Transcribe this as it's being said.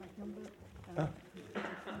All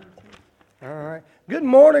right. Good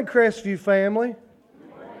morning, Crestview family.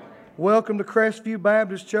 Welcome to Crestview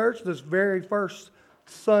Baptist Church, this very first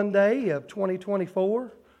Sunday of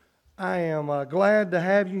 2024. I am glad to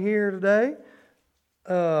have you here today.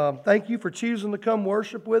 Thank you for choosing to come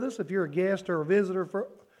worship with us. If you're a guest or a visitor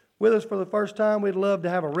with us for the first time, we'd love to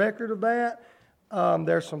have a record of that.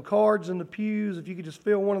 There's some cards in the pews. If you could just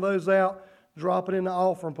fill one of those out, drop it in the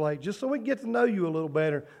offering plate, just so we can get to know you a little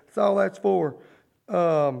better. That's all that's for.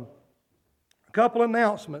 A couple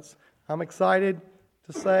announcements. I'm excited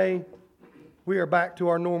to say we are back to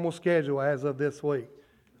our normal schedule as of this week.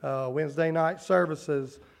 Wednesday night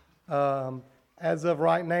services. As of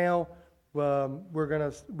right now, we're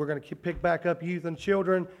gonna pick back up youth and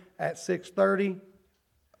children at 6:30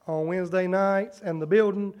 on Wednesday nights, and the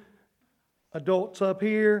building. Adults up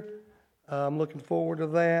here. I'm looking forward to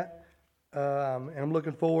that, and I'm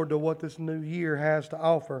looking forward to what this new year has to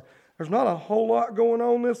offer. There's not a whole lot going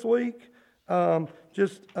on this week.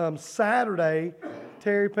 Saturday,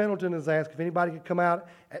 Terry Pendleton has asked if anybody could come out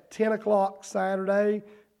at 10 o'clock Saturday,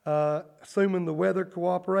 assuming the weather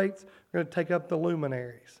cooperates. We're going to take up the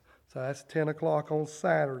luminaries. So that's 10 o'clock on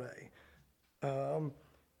Saturday. But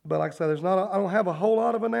like I said, I don't have a whole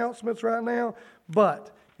lot of announcements right now,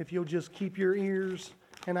 but if you'll just keep your ears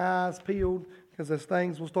and eyes peeled, because as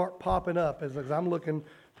things will start popping up, as I'm looking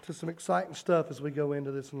to some exciting stuff as we go into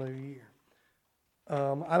this new year.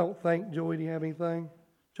 I don't think, Joey, do you have anything?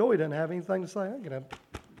 Joey doesn't have anything to say.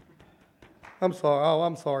 I'm sorry. Oh,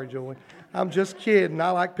 I'm sorry, Joey. I'm just kidding. I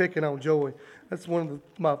like picking on Joey. That's one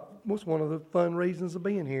of the fun reasons of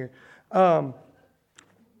being here. I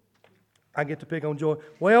get to pick on Joey.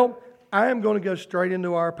 Well, I am going to go straight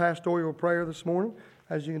into our pastoral prayer this morning.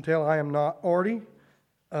 As you can tell, I am not Artie.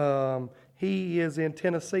 He is in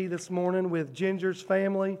Tennessee this morning with Ginger's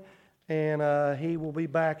family, and he will be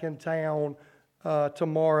back in town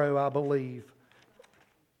tomorrow, I believe.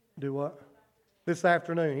 Do what? This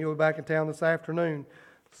afternoon. He'll be back in town this afternoon.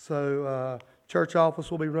 So church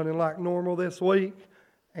office will be running like normal this week,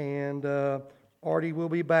 and Artie will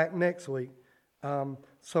be back next week.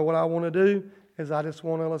 So what I want to do is I just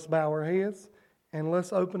want to let's bow our heads and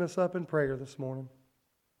let's open us up in prayer this morning.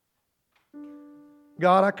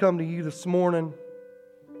 God, I come to you this morning,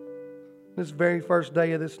 this very first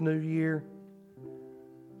day of this new year,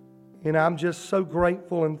 and I'm just so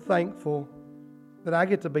grateful and thankful that I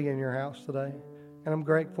get to be in your house today. And I'm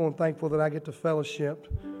grateful and thankful that I get to fellowship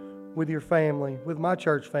with your family, with my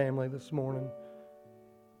church family this morning.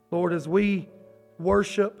 Lord, as we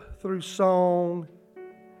worship through song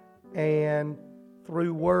and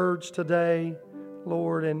through words today,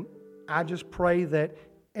 Lord, and I just pray that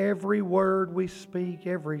every word we speak,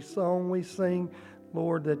 every song we sing,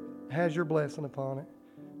 Lord, that has your blessing upon it.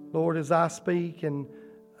 Lord, as I speak, and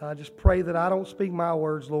I just pray that I don't speak my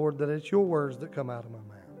words, Lord, that it's your words that come out of my mouth.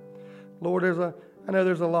 Lord, I know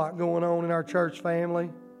there's a lot going on in our church family.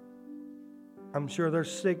 I'm sure there's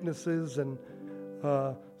sicknesses and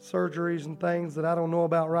surgeries and things that I don't know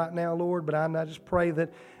about right now, Lord, but I just pray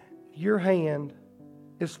that your hand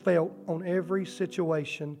is felt on every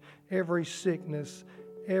situation, every sickness,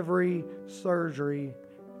 every surgery,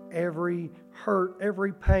 every hurt,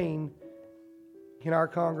 every pain in our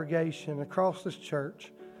congregation, across this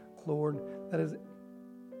church, Lord,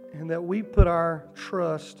 and that we put our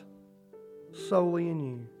trust solely in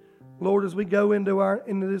you. Lord, as we go into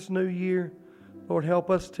this new year, Lord,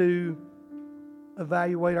 help us to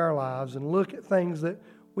evaluate our lives and look at things that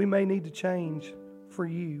we may need to change for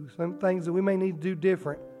you, some things that we may need to do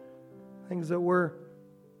different, things that we're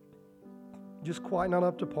just quite not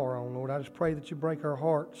up to par on, Lord. I just pray that you break our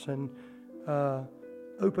hearts and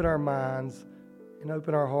open our minds and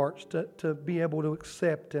open our hearts to be able to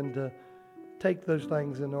accept and to take those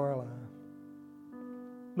things into our life.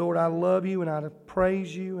 Lord, I love you and I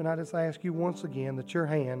praise you, and I just ask you once again that your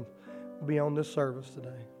hand will be on this service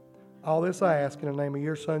today. All this I ask in the name of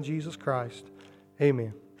your Son, Jesus Christ.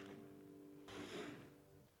 Amen.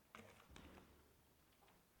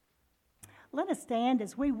 Let us stand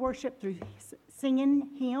as we worship through singing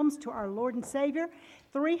hymns to our Lord and Savior.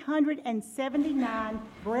 379,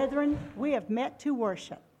 brethren, we have met to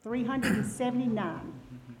worship. 379.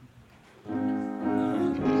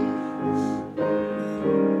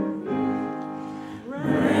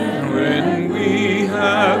 When we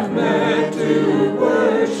have met to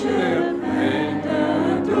worship and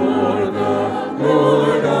adore the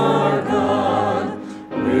Lord our God,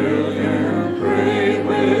 will you pray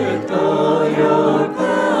with all your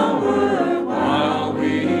power while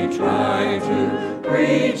we try to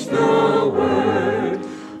preach the word?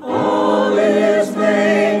 All is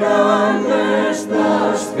vain unless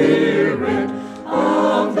the Spirit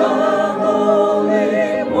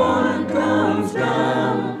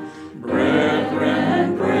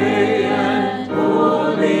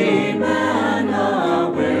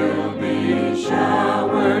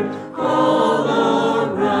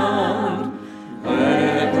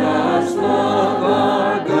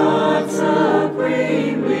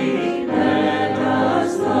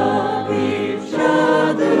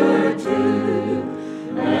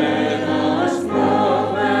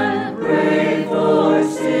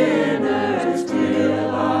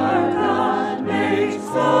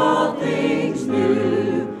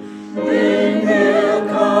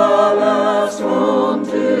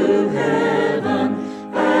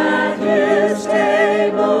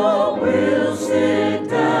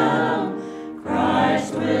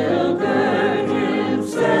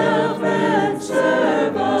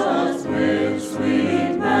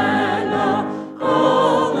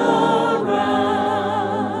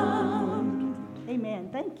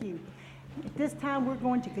Thank you. At this time, we're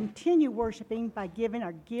going to continue worshiping by giving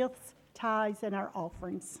our gifts, tithes, and our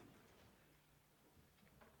offerings.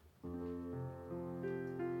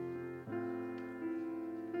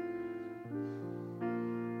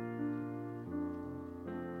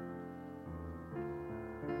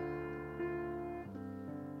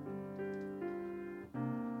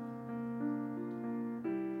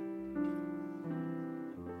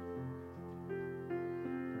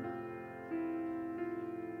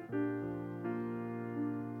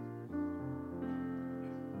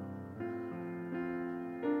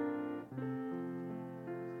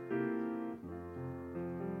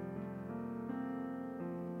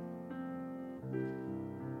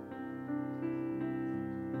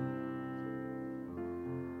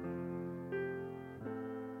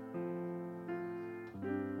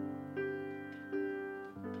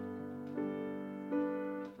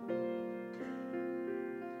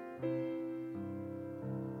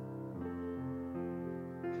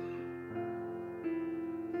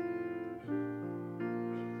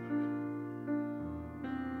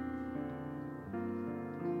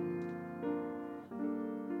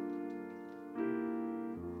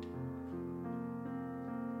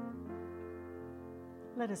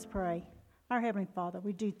 Let us pray. Our Heavenly Father,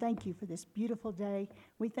 we do thank you for this beautiful day.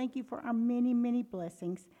 We thank you for our many, many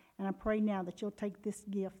blessings. And I pray now that you'll take this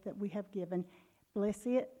gift that we have given, bless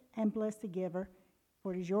it and bless the giver.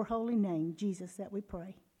 For it is your holy name, Jesus, that we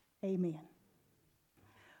pray. Amen.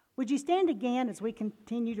 Would you stand again as we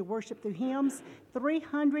continue to worship through hymns?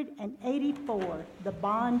 384, The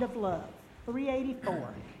Bond of Love.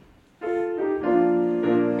 384.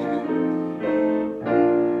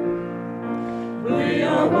 We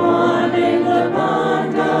are one in the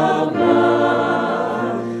bond of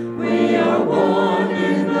love. We are one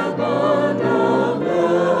in the bond of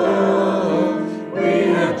love. We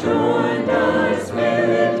have joined our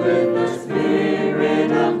spirit with the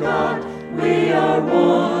Spirit of God. We are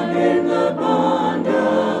one in the bond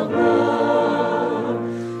of love.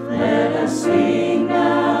 Let us sing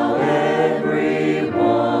now, everyone.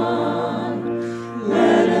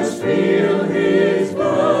 Let us feel His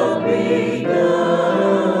love begun.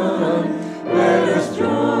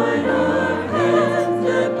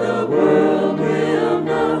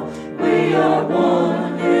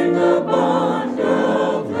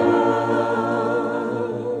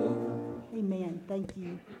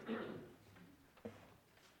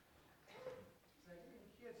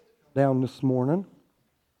 Down this morning.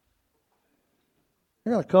 I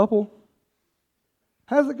got a couple.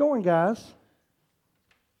 How's it going, guys?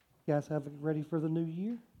 You guys have it ready for the new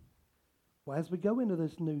year? Well, as we go into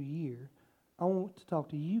this new year, I want to talk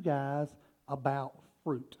to you guys about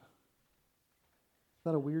fruit. Is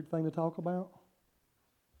that a weird thing to talk about?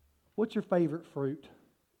 What's your favorite fruit?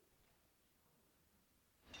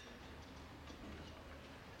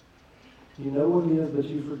 You know what it is, but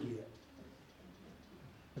you forget.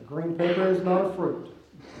 A green pepper is not a fruit.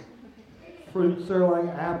 Fruits are like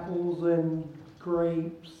apples and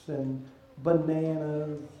grapes and bananas.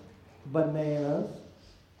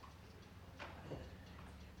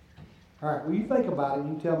 All right, well, you think about it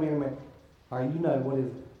and you tell me in a minute. All right, you know, what is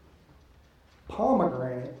it?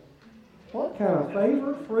 Pomegranate. What kind of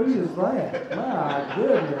favorite fruit is that? My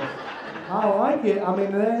goodness. I like it. I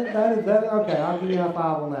mean, that is okay, I'll give you a high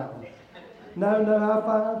five on that one. No high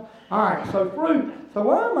five? All right, so fruit. So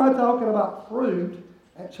why am I talking about fruit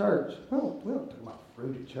at church? Well, we don't talk about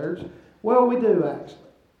fruit at church. Well, we do, actually.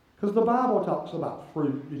 Because the Bible talks about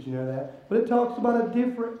fruit. Did you know that? But it talks about a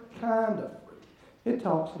different kind of fruit. It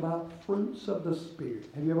talks about fruits of the Spirit.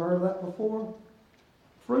 Have you ever heard of that before?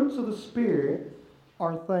 Fruits of the Spirit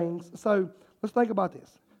are things. So let's think about this.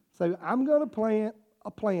 So I'm going to plant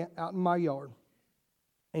a plant out in my yard.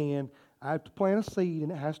 And I have to plant a seed,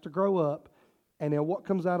 and it has to grow up. And then what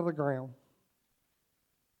comes out of the ground?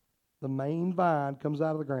 The main vine comes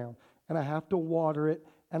out of the ground. And I have to water it,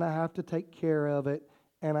 and I have to take care of it,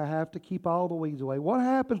 and I have to keep all the weeds away. What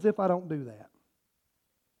happens if I don't do that?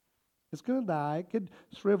 It's going to die. It could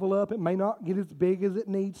shrivel up. It may not get as big as it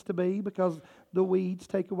needs to be because the weeds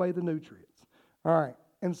take away the nutrients. All right.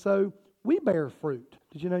 And so we bear fruit.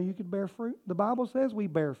 Did you know you could bear fruit? The Bible says we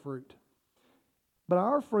bear fruit. But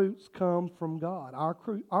our fruits come from God.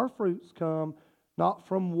 Our fruits come not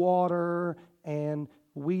from water and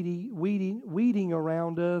weeding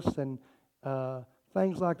around us and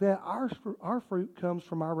things like that. Our fruit comes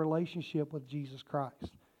from our relationship with Jesus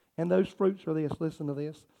Christ. And those fruits are this. Listen to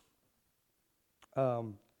this.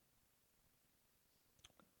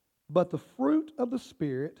 But the fruit of the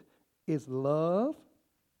Spirit is love,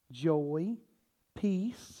 joy,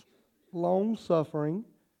 peace, long-suffering,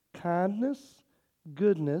 kindness,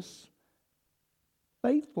 goodness,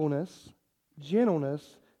 faithfulness,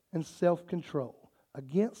 gentleness, and self-control.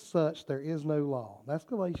 Against such there is no law. That's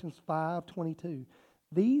Galatians 5:22.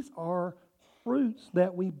 These are fruits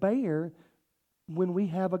that we bear when we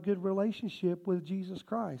have a good relationship with Jesus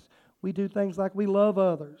Christ. We do things like we love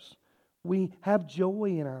others. We have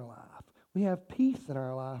joy in our life. We have peace in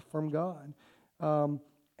our life from God.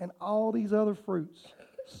 And all these other fruits.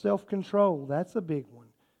 Self-control, that's a big one.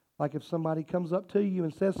 Like if somebody comes up to you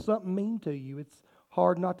and says something mean to you, it's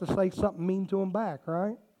hard not to say something mean to them back,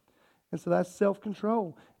 right? And so that's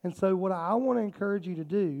self-control. And so what I want to encourage you to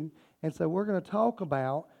do, and so we're going to talk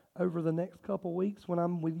about over the next couple weeks when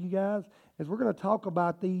I'm with you guys, is we're going to talk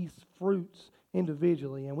about these fruits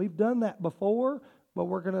individually. And we've done that before, but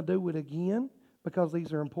we're going to do it again because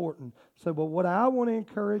these are important. So but what I want to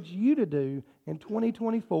encourage you to do in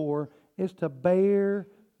 2024 is to bear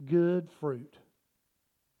good fruit.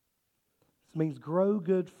 This means grow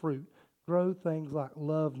good fruit. Grow things like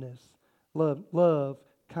love,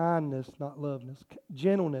 kindness, not loveness,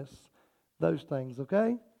 gentleness, those things,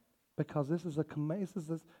 okay? Because this is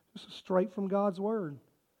straight from God's Word.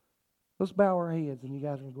 Let's bow our heads, and you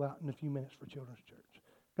guys will go out in a few minutes for Children's Church.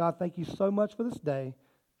 God, thank you so much for this day.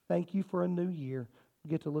 Thank you for a new year. We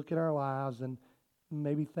get to look at our lives and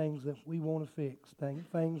maybe things that we want to fix,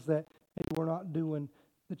 things that maybe we're not doing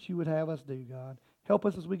that you would have us do, God. Help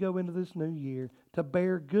us as we go into this new year to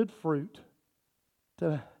bear good fruit,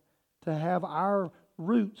 to have our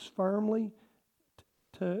roots firmly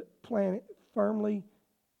planted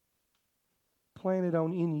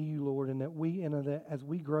on in you, Lord, and that as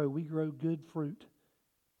we grow good fruit,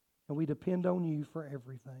 and we depend on you for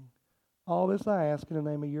everything. All this I ask in the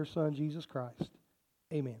name of your Son, Jesus Christ.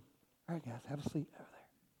 Amen. All right, guys, have a seat over there.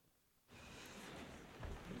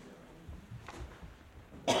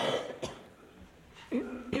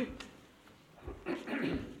 Hallelujah.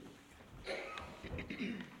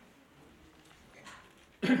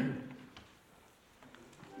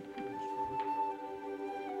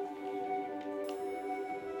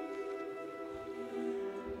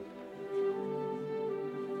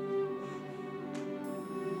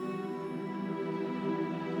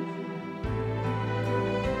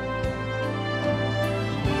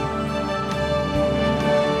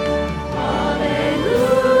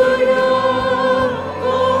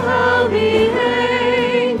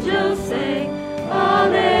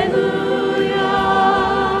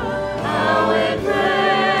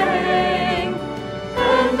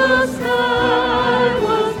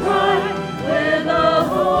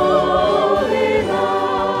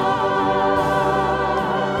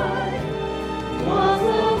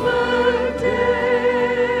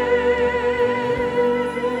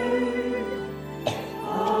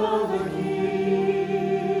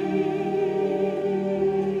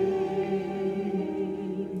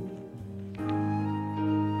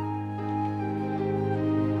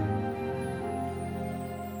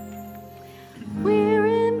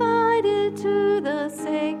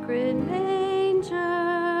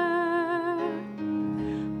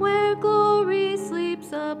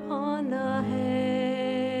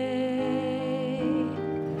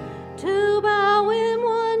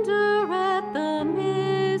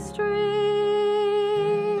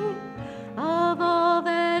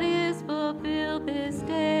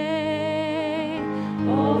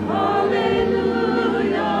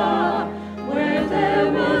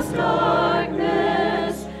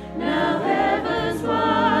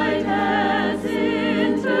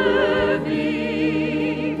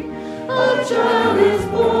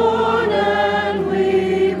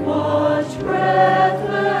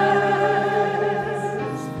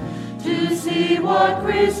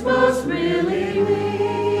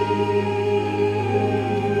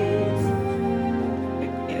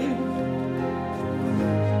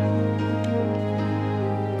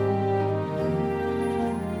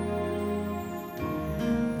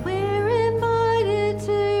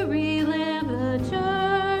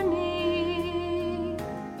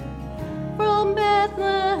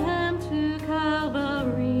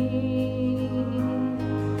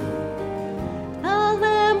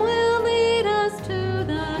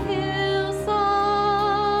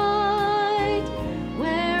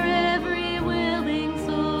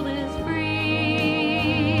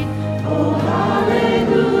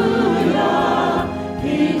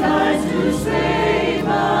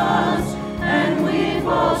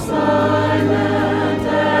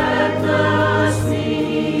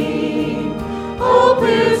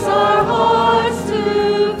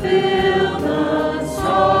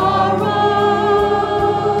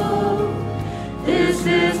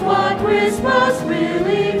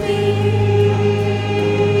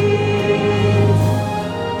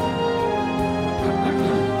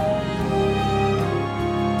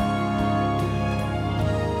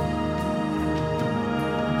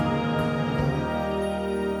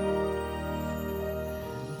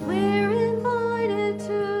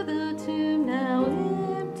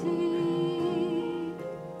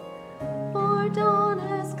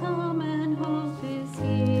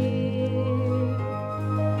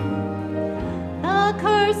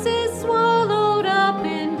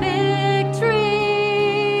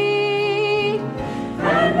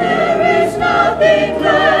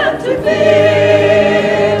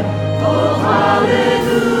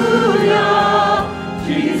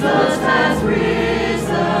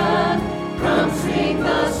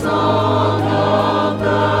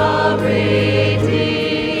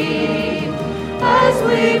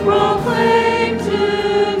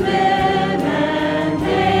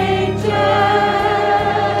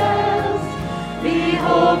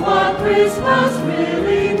 what Christmas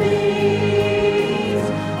really means.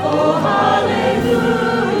 Oh,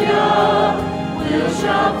 hallelujah, we'll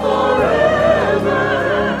shout forever.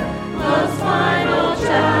 Love's final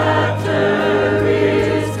chapter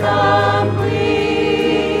is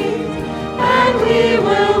complete, and we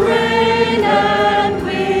will reign and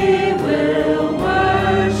we will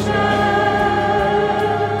worship.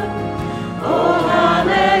 Oh,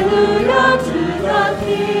 hallelujah to the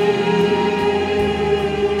King.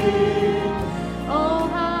 Oh,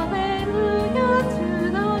 hallelujah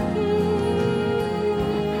to the King.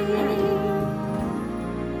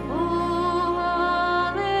 Oh,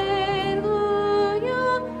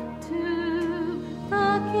 hallelujah to the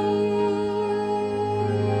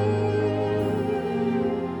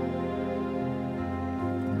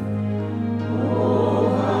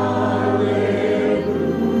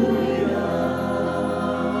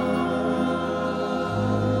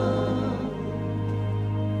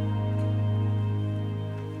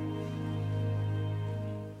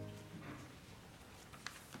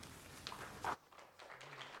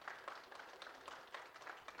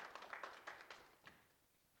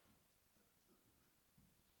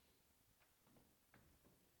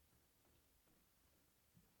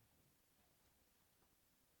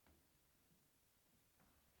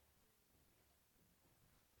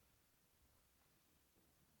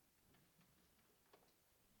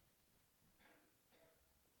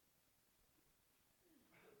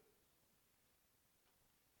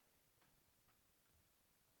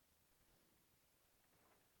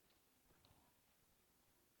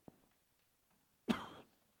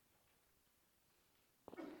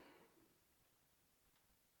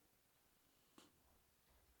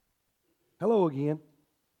Hello again.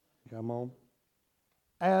 Come on.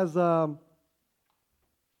 As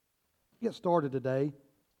get started today,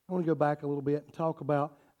 I want to go back a little bit and talk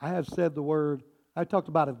about, I have said the word, I talked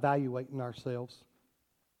about evaluating ourselves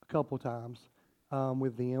a couple of times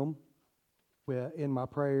with them in my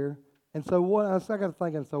prayer. And so what I got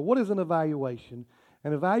thinking, so what is an evaluation?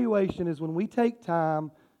 An evaluation is when we take time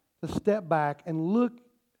to step back and look,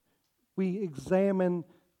 we examine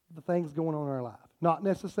the things going on in our life. Not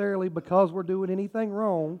necessarily because we're doing anything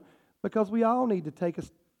wrong, because we all need to take a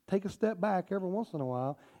step back every once in a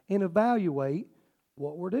while and evaluate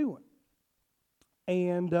what we're doing.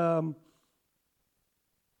 And so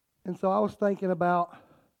I was thinking about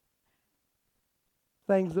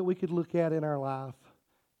things that we could look at in our life,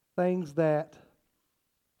 things that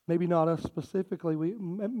maybe not us specifically,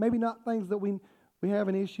 maybe not things that we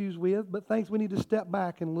having issues with, but things we need to step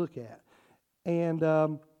back and look at.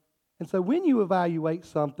 And so when you evaluate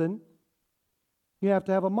something, you have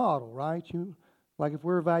to have a model, right? Like if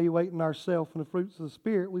we're evaluating ourselves and the fruits of the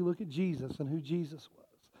Spirit, we look at Jesus and who Jesus was.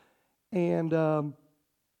 And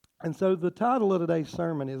so the title of today's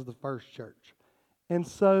sermon is The First Church. And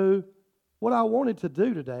so what I wanted to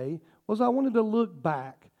do today was I wanted to look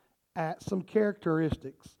back at some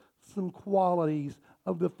characteristics, some qualities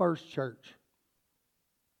of the first church,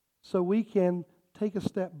 so we can take a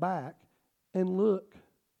step back and look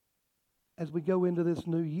as we go into this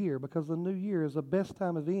new year, because the new year is the best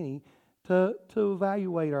time of any to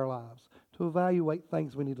evaluate our lives, to evaluate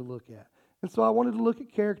things we need to look at. And so I wanted to look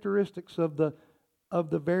at characteristics of the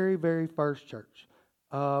very, very first church.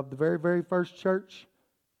 The very, very first church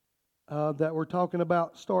that we're talking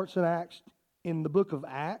about starts in the book of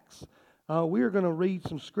Acts. We are going to read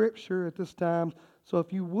some scripture at this time. So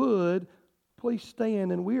if you would, please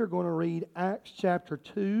stand, and we are going to read Acts chapter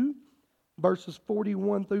 2, verses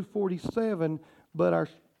 41 through 47, but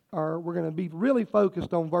we're going to be really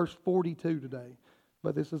focused on verse 42 today.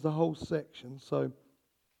 But this is the whole section. So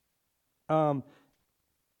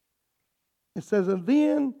it says, "And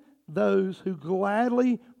then those who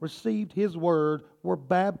gladly received his word were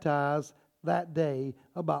baptized that day.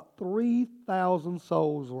 About 3,000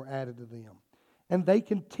 souls were added to them. And they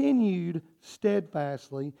continued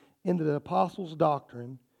steadfastly into the apostles'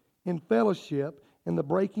 doctrine, in fellowship, in the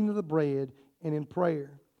breaking of the bread, and in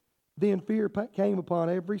prayer. Then fear came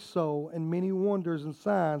upon every soul, and many wonders and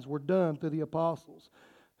signs were done through the apostles,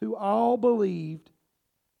 who all who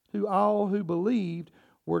believed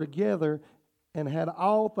were together and had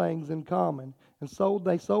all things in common. And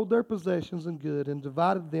they sold their possessions and goods and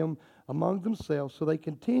divided them among themselves. So they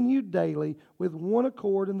continued daily with one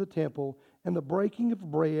accord in the temple and the breaking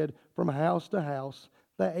of bread from house to house.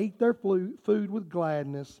 They ate their food with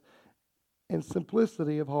gladness and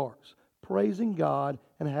simplicity of hearts, praising God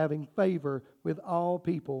and having favor with all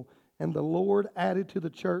people. And the Lord added to the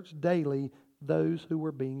church daily those who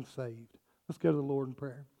were being saved." Let's go to the Lord in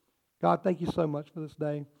prayer. God, thank you so much for this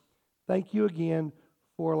day. Thank you again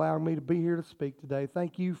for allowing me to be here to speak today.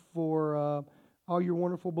 Thank you for all your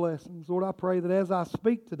wonderful blessings. Lord, I pray that as I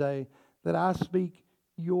speak today, that I speak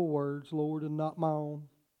your words, Lord, and not my own.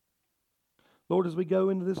 Lord, as we go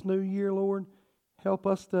into this new year, Lord, help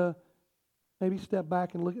us to maybe step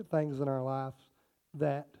back and look at things in our lives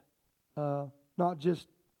that not just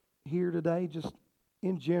here today, just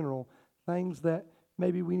in general, things that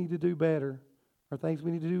maybe we need to do better or things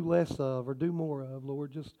we need to do less of or do more of,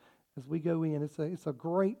 Lord, just as we go in. It's a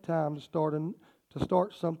great time to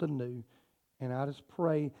start something new. And I just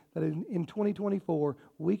pray that in 2024,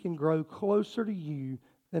 we can grow closer to you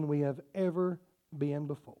than we have ever been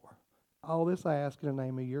before. All this I ask in the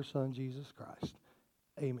name of your Son, Jesus Christ.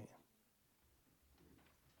 Amen.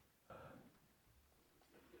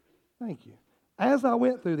 Thank you. As I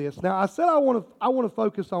went through this, now I said I want to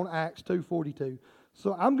focus on Acts 2:42.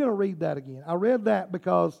 So I'm going to read that again. I read that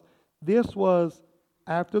because this was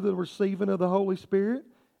after the receiving of the Holy Spirit,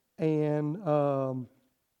 and that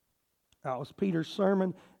was Peter's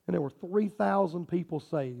sermon, and there were 3,000 people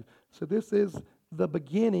saved. So this is the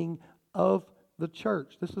beginning of the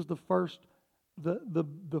church. This is the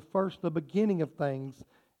beginning of things.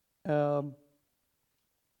 And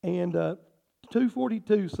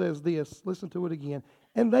 2:42 says this. Listen to it again.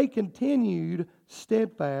 And they continued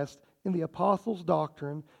steadfast in the apostles'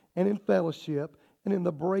 doctrine and in fellowship and in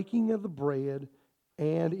the breaking of the bread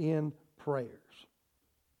and in prayers.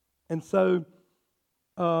 And so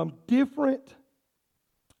different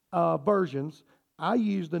versions. I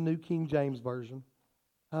used the New King James Version.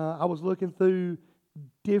 I was looking through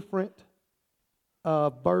different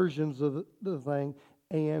versions of the thing,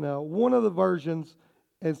 and one of the versions,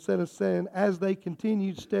 instead of saying as they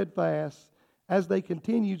continued steadfastly,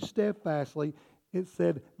 it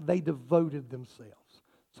said they devoted themselves.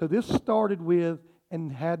 So this started with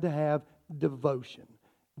and had to have devotion.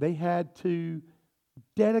 They had to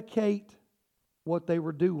dedicate what they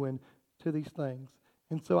were doing to these things.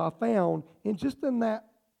 And so I found, in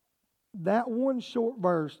that one short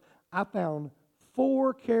verse, I found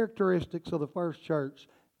 4 characteristics of the first church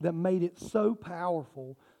that made it so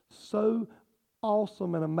powerful, so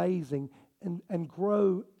awesome and amazing, and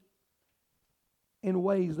grow in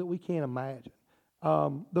ways that we can't imagine.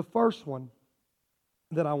 The first one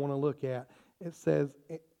that I want to look at, it says,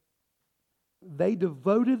 they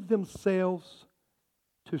devoted themselves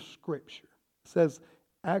to Scripture. It says,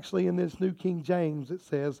 actually in this New King James, it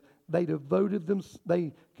says, they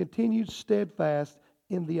continued steadfast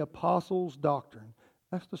in the apostles' doctrine.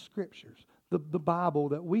 That's the Scriptures, the Bible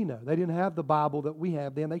that we know. They didn't have the Bible that we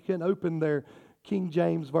have then. They couldn't open their King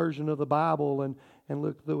James version of the Bible and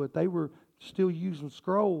look through it. They were still using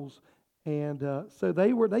scrolls. And so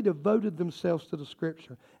they devoted themselves to the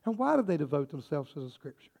Scripture. And why did they devote themselves to the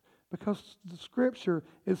Scripture? Because the Scripture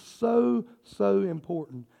is so, so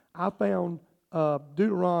important. I found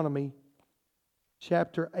Deuteronomy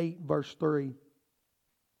chapter 8, verse 3.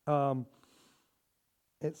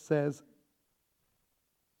 It says,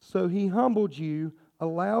 so he humbled you,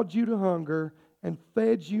 allowed you to hunger, and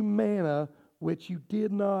fed you manna, which you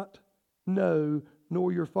did not know,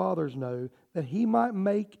 nor your fathers know, that he might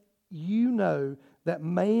make you know that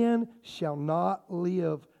man shall not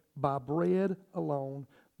live by bread alone,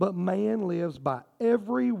 but man lives by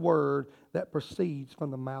every word that proceeds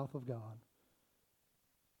from the mouth of God.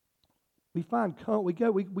 We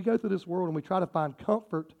go through this world and we try to find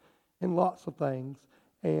comfort in lots of things.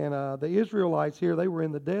 And the Israelites here, they were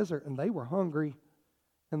in the desert and they were hungry,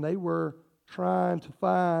 and they were trying to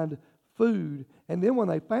find food. And then when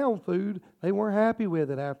they found food, they weren't happy with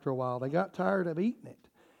it after a while. They got tired of eating it.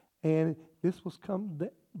 And this was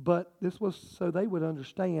so they would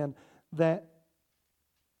understand that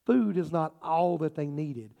food is not all that they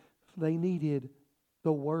needed. They needed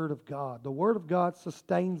the Word of God. The Word of God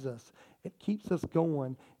sustains us. It keeps us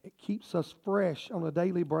going. It keeps us fresh on a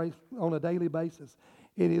daily basis.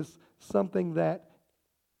 It is something that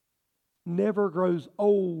never grows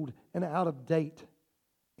old and out of date.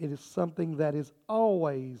 It is something that is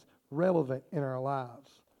always relevant in our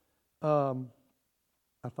lives.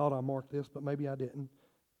 I thought I marked this, but maybe I didn't.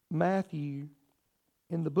 Matthew,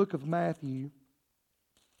 in the book of Matthew,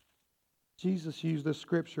 Jesus used this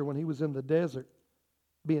scripture when he was in the desert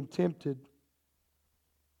being tempted.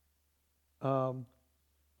 When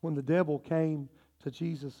the devil came to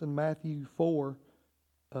Jesus in Matthew 4,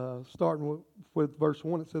 starting with verse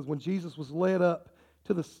 1, it says, when Jesus was led up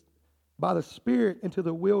by the Spirit into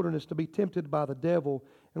the wilderness to be tempted by the devil,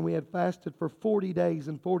 and we had fasted for 40 days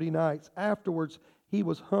and 40 nights. Afterwards, he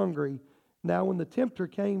was hungry. Now when the tempter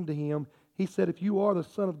came to him, he said, if you are the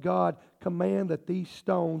Son of God, command that these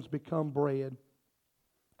stones become bread.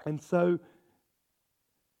 And so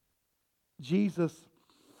Jesus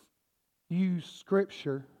used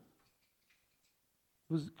Scripture,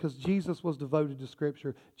 because Jesus was devoted to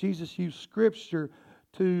Scripture. Jesus used Scripture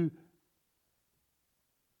to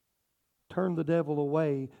turn the devil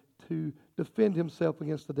away, to defend himself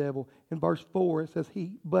against the devil. In verse 4 it says,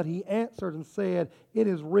 But he answered and said, It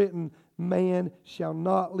is written, man shall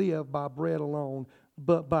not live by bread alone,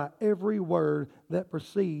 but by every word that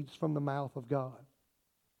proceeds from the mouth of God.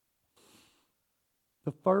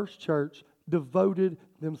 The first church devoted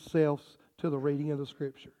themselves to the reading of the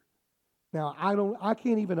Scripture. Now, I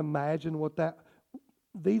can't even imagine what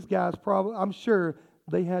these guys probably, I'm sure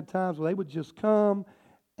they had times where they would just come,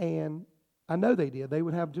 and I know they did. They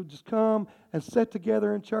would have to just come and sit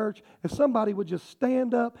together in church, and somebody would just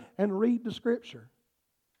stand up and read the Scripture.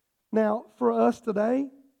 Now, for us today,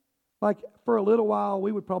 like for a little while,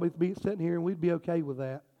 we would probably be sitting here and we'd be okay with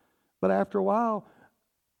that. But after a while,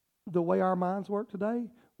 the way our minds work today,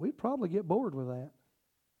 we'd probably get bored with that.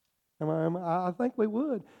 I think we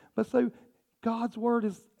would. But so God's Word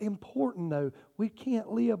is important, though. We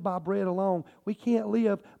can't live by bread alone. We can't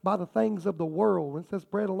live by the things of the world. When it says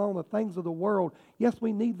bread alone, the things of the world, yes,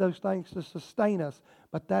 we need those things to sustain us,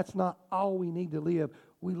 but that's not all we need to live.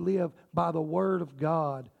 We live by the Word of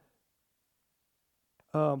God.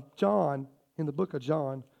 John, in the book of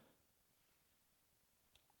John,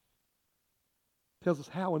 tells us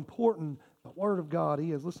how important the Word of God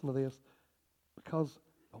is. Listen to this. Because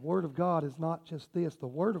the Word of God is not just this. The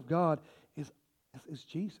Word of God is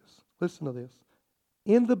Jesus. Listen to this.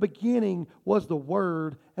 In the beginning was the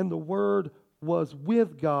Word, and the Word was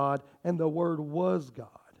with God, and the Word was God.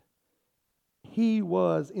 He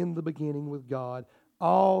was in the beginning with God.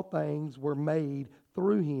 All things were made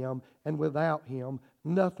through Him, and without Him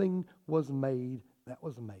nothing was made that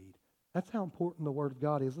was made. That's how important the Word of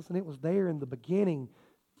God is. Listen, it was there in the beginning.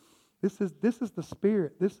 This is the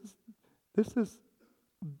Spirit. This is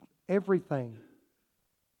everything.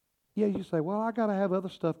 Yeah, you say, well, I got to have other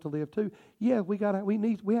stuff to live too. Yeah, we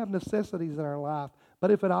have necessities in our life.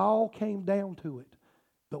 But if it all came down to it,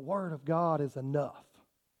 the Word of God is enough.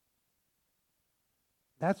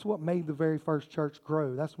 That's what made the very first church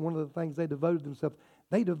grow. That's one of the things they devoted themselves.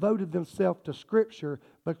 They devoted themselves to Scripture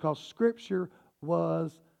because Scripture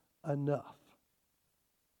was enough.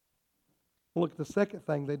 We'll look at the second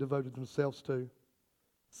thing they devoted themselves to.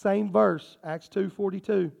 Same verse, Acts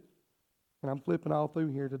 2:42. And I'm flipping all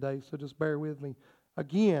through here today, so just bear with me.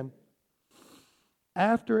 Again,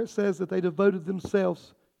 after it says that they devoted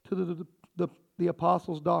themselves to the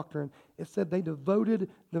apostles' doctrine, it said they devoted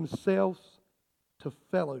themselves to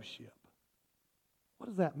fellowship. What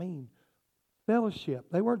does that mean? Fellowship.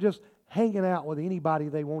 They weren't just hanging out with anybody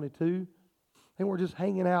they wanted to. They weren't just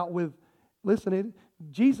hanging out with,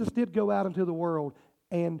 Jesus did go out into the world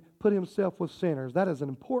and put Himself with sinners. That is an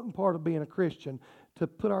important part of being a Christian, to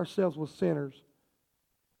put ourselves with sinners,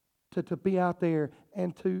 to be out there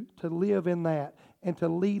and to live in that and to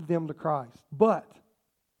lead them to Christ. But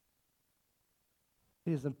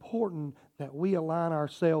it is important that we align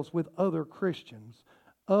ourselves with other Christians,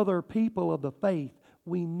 other people of the faith.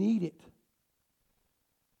 We need it.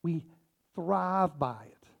 We thrive by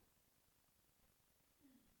it.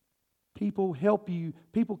 People help you.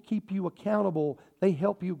 People keep you accountable. They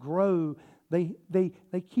help you grow. They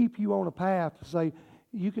keep you on a path to say,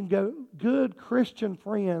 you can go, good Christian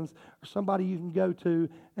friends or somebody you can go to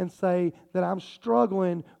and say that I'm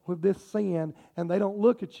struggling with this sin, and they don't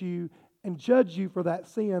look at you and judge you for that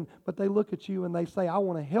sin, but they look at you and they say, I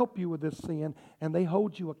want to help you with this sin, and they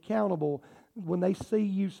hold you accountable. When they see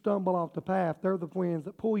you stumble off the path, they're the friends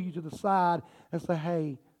that pull you to the side and say,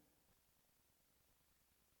 hey,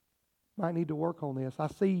 might need to work on this. I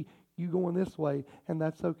see you going this way, and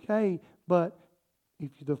that's okay, but if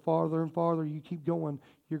the farther and farther you keep going,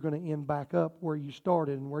 you're going to end back up where you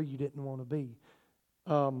started and where you didn't want to be.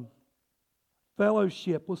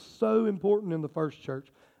 Fellowship was so important in the first church.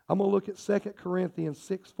 I'm going to look at 2 Corinthians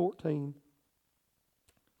 6:14. It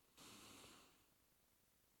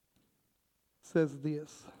says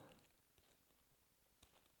this. I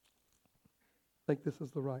think this is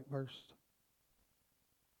the right verse.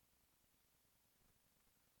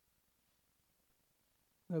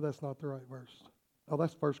 No, that's not the right verse. Oh,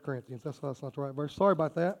 that's 1 Corinthians. That's not the right verse. Sorry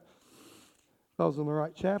about that. I was in the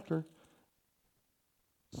right chapter.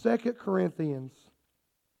 2 Corinthians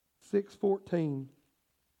 6:14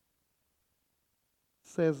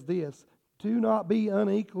 says this, do not be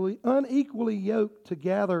unequally yoked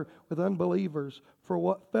together with unbelievers, for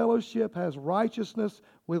what fellowship has righteousness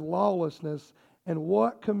with lawlessness, and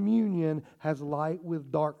what communion has light with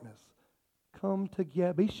darkness? Come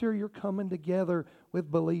together. Be sure you're coming together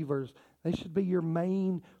with believers. They should be your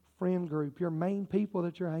main friend group, your main people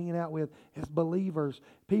that you're hanging out with as believers,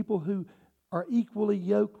 people who are equally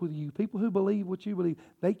yoked with you, people who believe what you believe,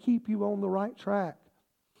 they keep you on the right track.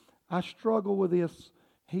 I struggle with this.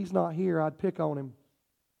 He's not here. I'd pick on him.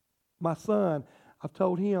 My son, I've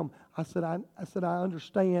told him, I said, I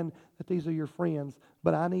understand that these are your friends,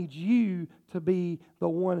 but I need you to be the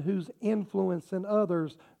one who's influencing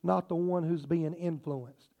others, not the one who's being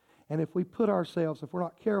influenced. And if we put ourselves, if we're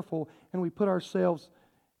not careful, and we put ourselves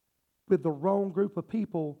with the wrong group of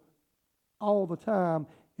people all the time,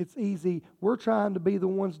 it's easy. We're trying to be the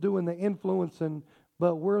ones doing the influencing,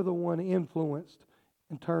 but we're the one influenced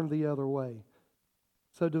and turned the other way.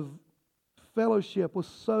 So fellowship was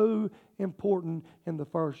so important in the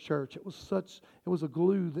first church. It was a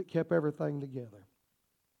glue that kept everything together.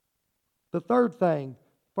 The third thing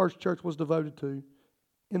first church was devoted to,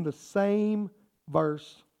 in the same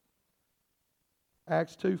verse,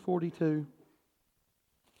 Acts 2:42.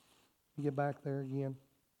 Get back there again.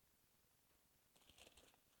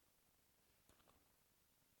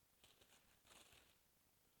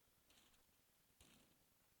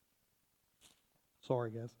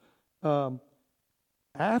 Sorry, guys.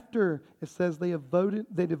 After it says they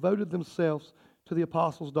devoted themselves to the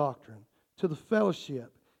apostles' doctrine, to the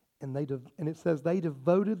fellowship, and it says they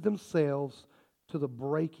devoted themselves to the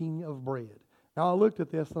breaking of bread. Now I looked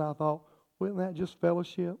at this and I thought, wasn't that just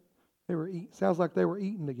fellowship? Sounds like they were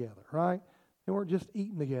eating together, right? They weren't just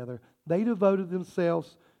eating together. They devoted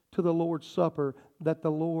themselves to the Lord's Supper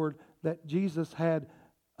that Jesus had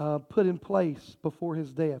put in place before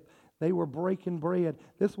His death. They were breaking bread.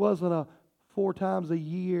 This wasn't a 4 times a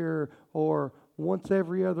year or once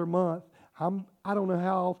every other month. I don't know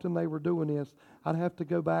how often they were doing this. I'd have to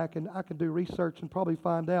go back and I could do research and probably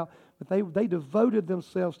find out. But they devoted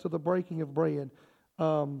themselves to the breaking of bread.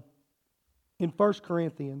 In 1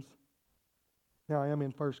 Corinthians, now I am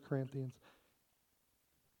in 1 Corinthians.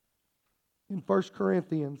 In 1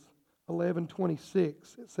 Corinthians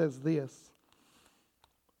 11:26, it says this: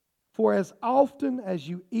 "For as often as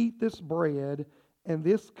you eat this bread and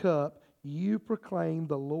this cup, you proclaim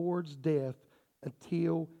the Lord's death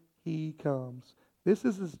until He comes." This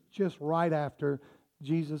is just right after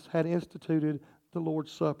Jesus had instituted the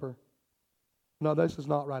Lord's Supper. No, this is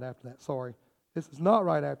not right after that. Sorry. This is not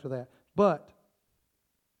right after that. But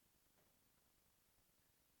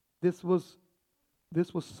this was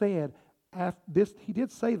said after this. He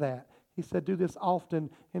did say that. He said, "Do this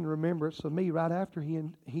often in remembrance of me." Right after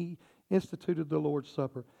he instituted the Lord's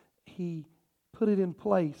Supper, He put it in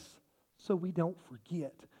place so we don't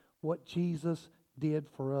forget what Jesus did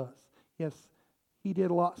for us. Yes, He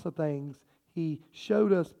did lots of things. He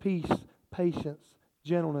showed us peace, patience,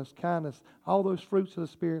 gentleness, kindness, all those fruits of the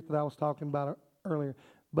Spirit that I was talking about earlier.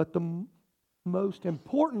 But the most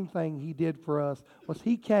important thing He did for us was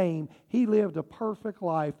He came, He lived a perfect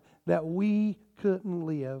life that we couldn't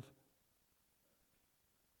live.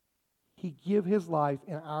 He gave His life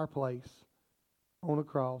in our place on a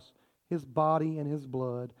cross. His body and His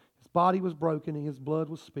blood. His body was broken and His blood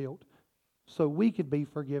was spilt so we could be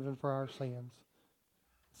forgiven for our sins.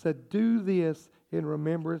 He said, "Do this in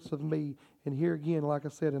remembrance of me." And here again, like I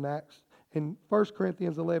said in 1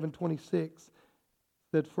 Corinthians 11:26,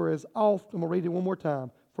 that for as often, I'm going to read it one more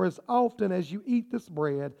time. "For as often as you eat this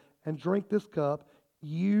bread and drink this cup,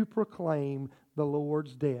 you proclaim the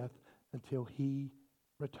Lord's death until He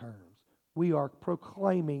returns." We are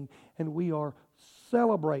proclaiming and we are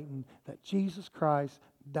celebrating that Jesus Christ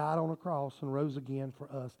died on a cross and rose again for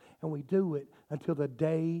us. And we do it until the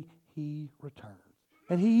day He returns.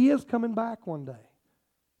 And He is coming back one day.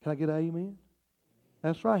 Can I get an amen?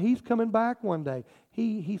 That's right. He's coming back one day.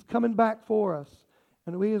 He's coming back for us.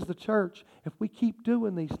 And we as the church, if we keep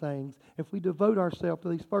doing these things, if we devote ourselves to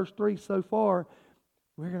these first 3 so far,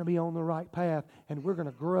 we're going to be on the right path, and we're going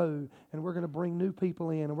to grow, and we're going to bring new people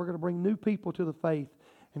in, and we're going to bring new people to the faith,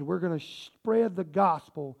 and we're going to spread the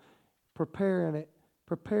gospel, preparing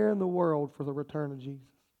the world for the return of Jesus.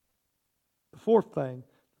 The fourth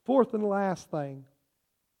and last thing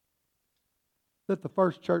that the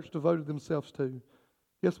first church devoted themselves to,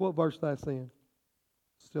 guess what verse that's in?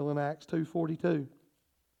 Still in Acts 2:42.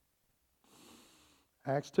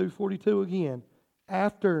 Acts 2:42 again.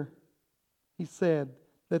 After he said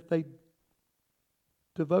that they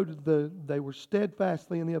were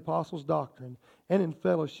steadfastly in the apostles' doctrine and in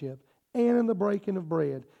fellowship and in the breaking of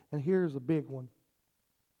bread. And here's a big one.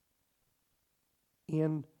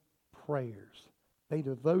 In prayers. They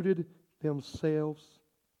devoted themselves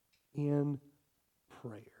in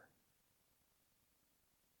prayer.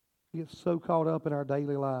 We get so caught up in our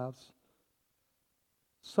daily lives.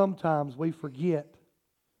 Sometimes we forget.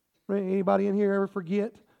 Anybody in here ever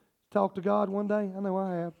forget talk to God one day? I know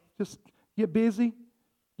I have. Just get busy.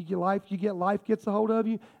 You get life gets a hold of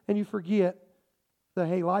you, and you forget that,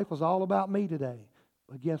 hey, life was all about me today.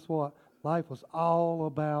 But guess what? Life was all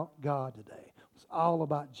about God today. It was all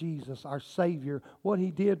about Jesus, our Savior, what He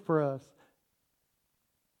did for us.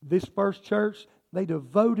 This first church, they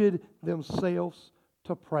devoted themselves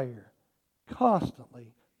to prayer.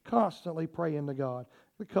 Constantly praying to God.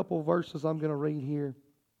 A couple of verses I'm going to read here.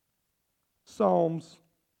 Psalms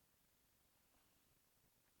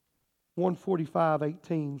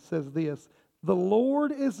 145:18 says this, "The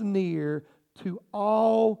Lord is near to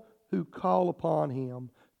all who call upon Him,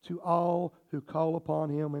 to all who call upon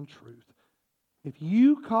Him in truth." If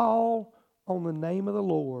you call on the name of the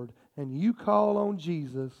Lord and you call on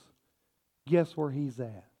Jesus, guess where He's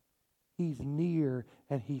at? He's near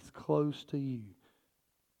and He's close to you.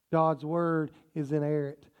 God's Word is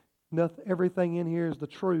inerrant. Everything in here is the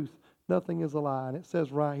truth. Nothing is a lie. And it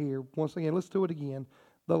says right here, once again, let's do it again.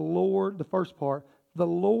 The Lord, the first part, the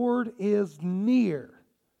Lord is near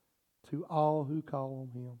to all who call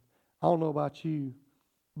on Him. I don't know about you,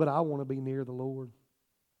 but I want to be near the Lord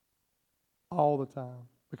all the time.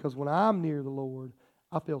 Because when I'm near the Lord,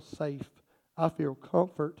 I feel safe. I feel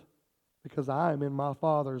comfort because I am in my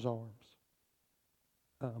Father's arms.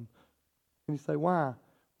 And you say, why?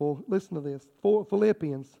 Well, listen to this.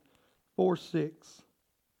 Philippians 4:6.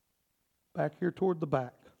 Back here toward the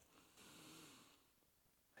back.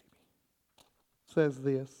 Says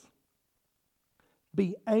this.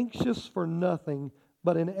 Be anxious for nothing,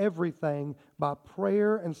 but in everything, by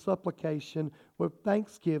prayer and supplication, with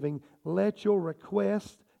thanksgiving, let your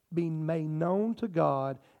requests be made known to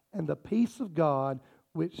God, and the peace of God,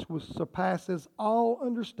 which surpasses all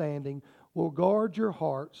understanding, will guard your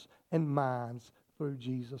hearts and minds through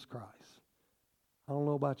Jesus Christ. I don't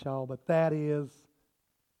know about y'all, but that is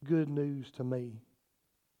good news to me,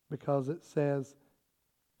 because it says,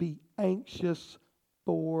 be anxious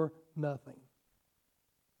for nothing.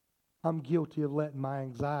 I'm guilty of letting my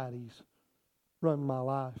anxieties run my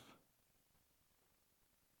life.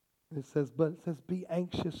 It says, be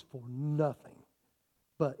anxious for nothing,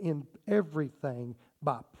 but in everything,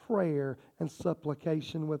 by prayer and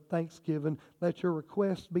supplication with thanksgiving, let your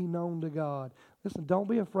requests be known to God. Listen, don't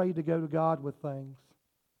be afraid to go to God with things.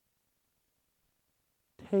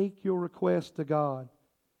 Take your request to God.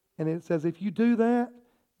 And it says, if you do that,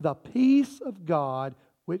 the peace of God,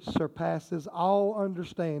 which surpasses all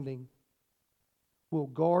understanding, will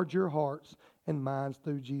guard your hearts and minds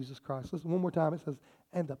through Jesus Christ. Listen, one more time. It says,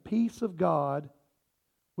 and the peace of God,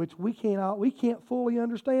 which we can't fully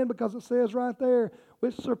understand, because it says right there,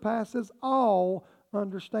 which surpasses all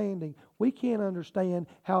understanding. We can't understand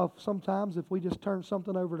how sometimes if we just turn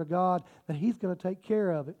something over to God, that He's going to take care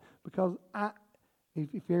of it. Because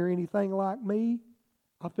if you're anything like me,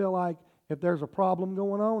 I feel like if there's a problem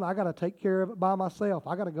going on, I got to take care of it by myself.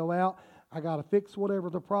 I got to go out. I got to fix whatever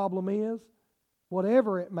the problem is,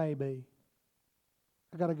 whatever it may be.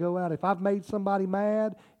 I got to go out. If I've made somebody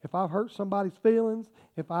mad, if I've hurt somebody's feelings,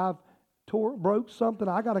 if I've broke something,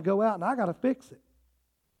 I got to go out and I got to fix it.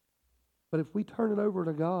 But if we turn it over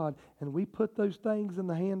to God and we put those things in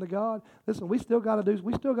the hand of God, listen, we still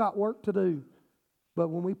got work to do. But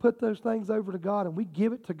when we put those things over to God and we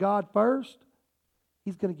give it to God first,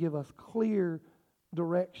 He's going to give us clear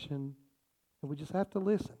direction, and we just have to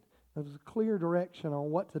listen. There's a clear direction on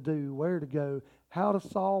what to do, where to go, how to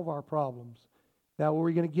solve our problems. Now, are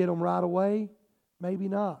we going to get them right away? Maybe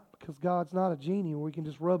not, because God's not a genie where we can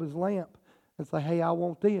just rub His lamp and say, hey, I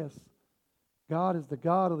want this. God is the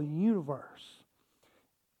God of the universe,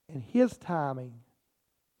 and His timing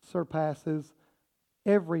surpasses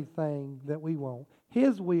everything that we want.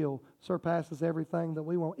 His will surpasses everything that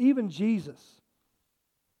we want. Even Jesus,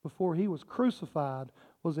 before He was crucified,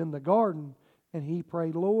 was in the garden, and He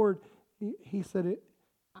prayed, Lord, He said,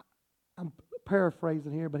 I'm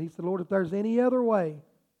paraphrasing here, but He said, Lord, if there's any other way,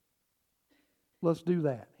 let's do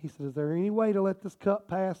that. He said, is there any way to let this cup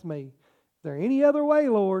pass me? Is there any other way,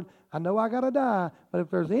 Lord? I know I got to die, but if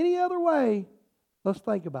there's any other way, let's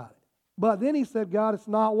think about it. But then He said, God, it's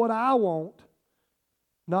not what I want,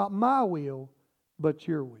 not my will, but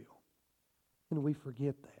your will. And we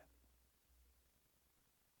forget that.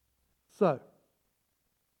 So,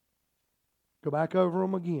 go back over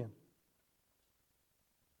them again.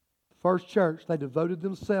 The first church, they devoted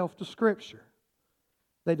themselves to Scripture.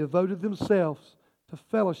 They devoted themselves to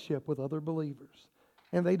fellowship with other believers.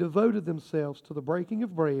 And they devoted themselves to the breaking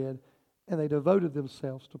of bread, and they devoted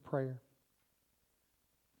themselves to prayer.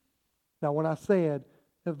 Now, when I said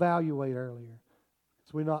evaluate earlier,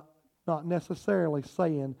 so we're not necessarily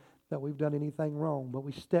saying that we've done anything wrong, but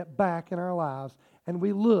we step back in our lives And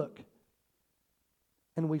we look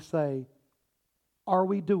and we say, are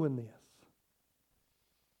we doing this?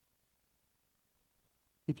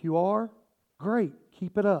 If you are, great,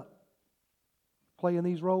 keep it up. Playing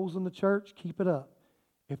these roles in the church, keep it up.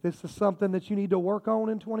 If this is something that you need to work on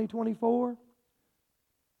in 2024,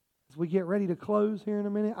 as we get ready to close here in a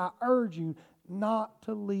minute, I urge you not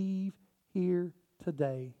to leave here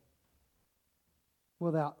today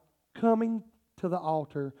without coming to the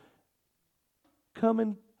altar,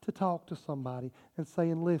 coming to talk to somebody and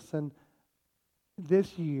saying, listen,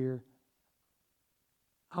 this year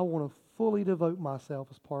I want to fully devote myself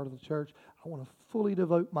as part of the church. I want to fully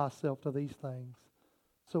devote myself to these things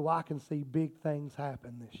so I can see big things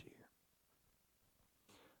happen this year.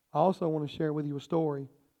 I also want to share with you a story.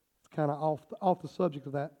 It's kind of off the subject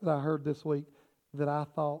of that I heard this week that I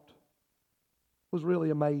thought was really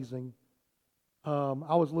amazing.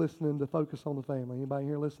 I was listening to Focus on the Family. Anybody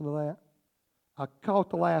here listen to that? I caught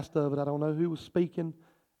the last of it. I don't know who was speaking.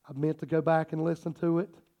 I meant to go back and listen to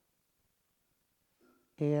it.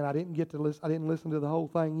 And I didn't get to listen. I didn't listen to the whole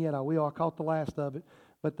thing yet. I caught the last of it.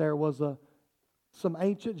 But there was some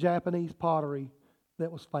ancient Japanese pottery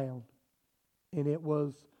that was found. And it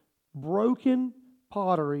was broken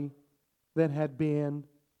pottery that had been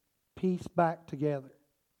pieced back together.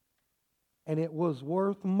 And it was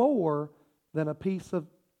worth more than a piece of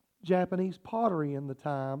Japanese pottery in the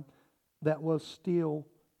time that was still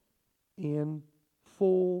in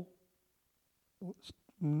full,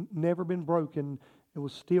 never been broken. It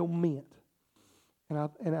was still mint. And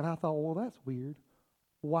I thought, well, that's weird.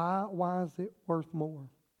 Why is it worth more?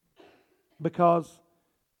 Because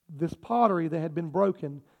this pottery that had been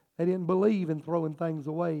broken, they didn't believe in throwing things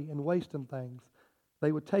away and wasting things.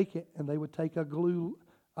 They would take it and they would take a glue,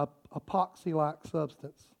 a epoxy-like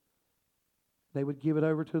substance. They would give it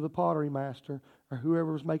over to the pottery master or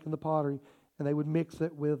whoever was making the pottery, and they would mix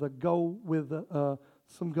it with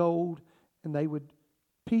some gold, and they would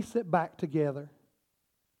piece it back together.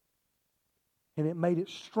 And it made it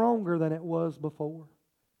stronger than it was before.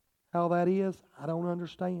 How that is, I don't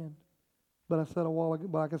understand. But like I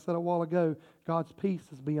said a while ago, God's peace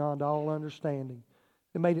is beyond all understanding.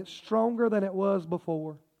 It made it stronger than it was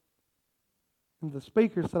before. And the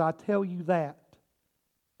speaker said, I tell you that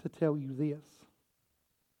to tell you this.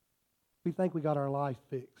 We think we got our life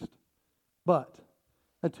fixed. But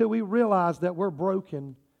until we realize that we're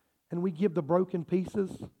broken and we give the broken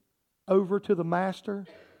pieces over to the Master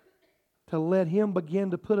to let Him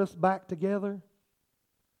begin to put us back together,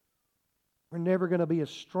 we're never going to be as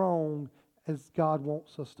strong as God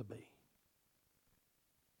wants us to be.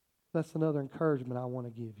 That's another encouragement I want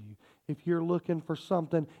to give you. If you're looking for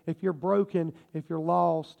something, if you're broken, if you're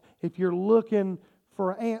lost, if you're looking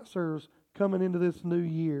for answers coming into this new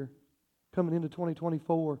year, coming into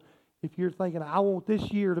 2024, if you're thinking, I want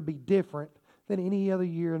this year to be different than any other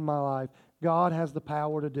year in my life, God has the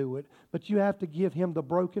power to do it. But you have to give Him the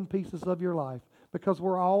broken pieces of your life, because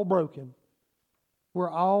we're all broken. We're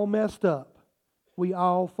all messed up. We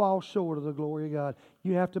all fall short of the glory of God.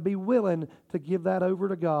 You have to be willing to give that over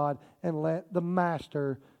to God and let the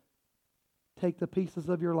Master take the pieces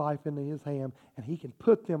of your life into His hand, and He can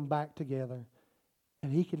put them back together.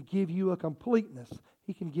 And He can give you a completeness.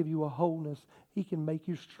 He can give you a wholeness. He can make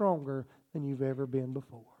you stronger than you've ever been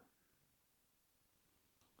before.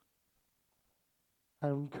 I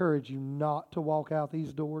encourage you not to walk out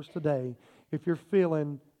these doors today if you're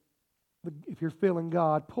feeling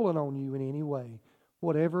God pulling on you in any way.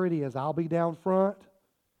 Whatever it is, I'll be down front.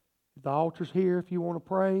 The altar's here if you want to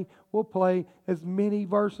pray. We'll play as many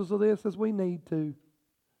verses of this as we need to.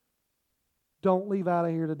 Don't leave out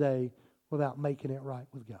of here today without making it right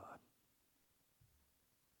with God.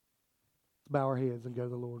 Let's bow our heads and go to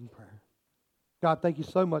the Lord in prayer. God, thank you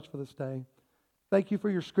so much for this day. Thank you for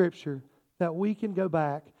your Scripture that we can go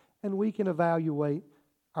back and we can evaluate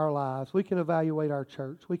our lives. We can evaluate our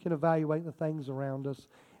church. We can evaluate the things around us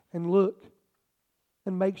and look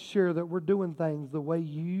and make sure that we're doing things the way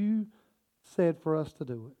you said for us to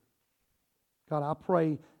do it. God, I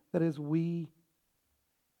pray that as we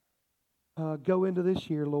go into this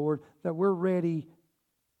year, Lord, that we're ready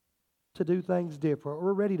to do things different.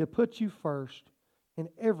 We're ready to put you first in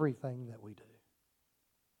everything that we do.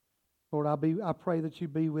 Lord, I pray that you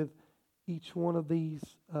be with each one of these,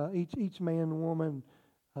 each man, woman,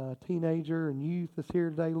 teenager, and youth that's here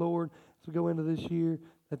today, Lord, as we go into this year,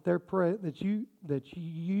 that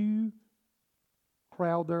you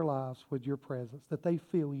crowd their lives with your presence, that they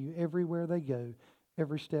feel you everywhere they go,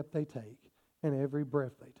 every step they take, and every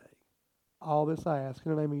breath they take. All this I ask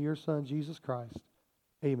in the name of your Son, Jesus Christ.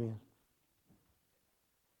 Amen.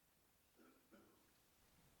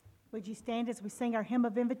 Would you stand as we sing our hymn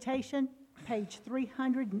of invitation? Page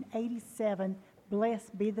 387,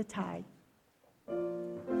 Blessed Be the Tide.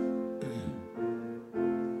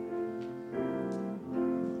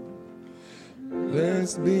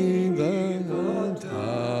 Blessed be the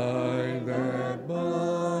tie that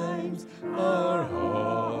binds our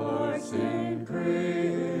hearts in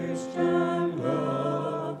Christian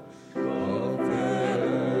love, a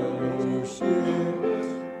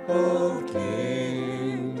fellowship of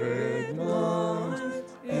kindred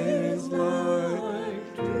minds is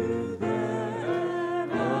like to that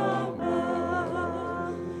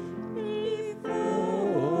above.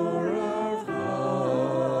 Before our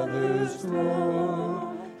Father's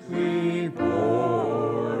throne we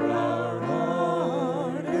pour our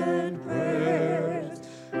heart and prayers,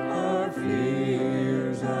 our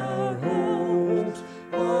fears, our hopes,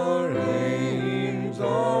 our aims,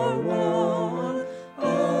 our wants,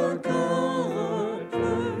 our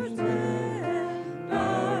comforts and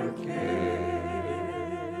our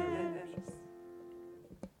cares.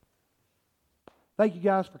 Thank you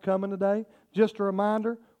guys for coming today. Just a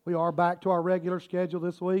reminder, we are back to our regular schedule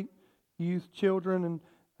this week. Youth, children, and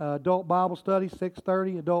adult Bible study,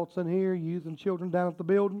 6:30. Adults in here, youth and children down at the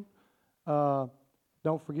building.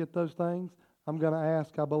 Don't forget those things. I'm going to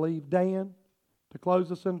ask, I believe, Dan to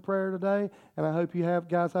close us in prayer today. And I hope you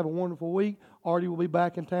guys have a wonderful week. Artie will be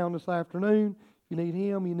back in town this afternoon. If you need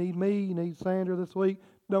him, you need me, you need Sandra this week,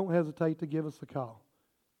 don't hesitate to give us a call.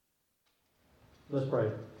 Let's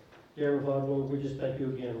pray. Dear Heavenly Father, Lord, we just thank you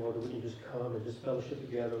again, Lord, that we can just come and just fellowship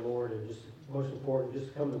together, Lord, and just most important,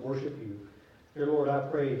 just come to worship you. Dear Lord, I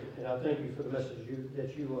pray and I thank you for the message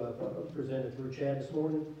that you presented through Chad this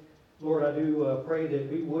morning. Lord, I do pray that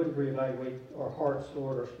we would reevaluate our hearts,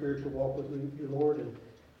 Lord, our spiritual walk with you, Lord, and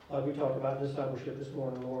like we talked about discipleship this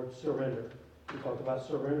morning, Lord, surrender. We talked about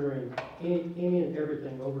surrendering any and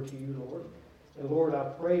everything over to you, Lord. And Lord, I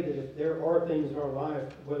pray that if there are things in our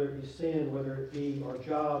life, whether it be sin, whether it be our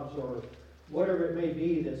jobs, or whatever it may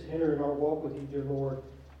be that's hindering our walk with you, dear Lord,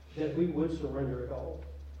 that we would surrender it all.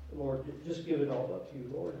 Lord, just give it all up to you,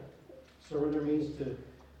 Lord. Surrender means to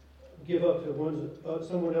give up to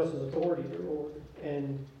someone else's authority, dear Lord.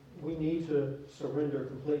 And we need to surrender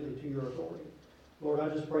completely to your authority. Lord, I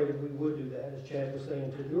just pray that we would do that, as Chad was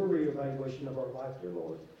saying, to do a reevaluation of our life, dear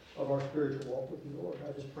Lord, of our spiritual walk with you, Lord.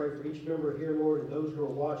 I just pray for each member here, Lord, and those who are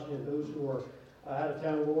watching and those who are out of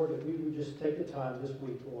town, Lord, that we would just take the time this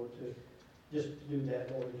week, Lord, to just do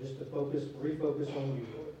that, Lord, just to refocus on you,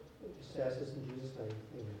 Lord. Just ask this in Jesus' name.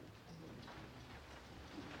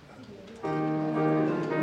 Amen.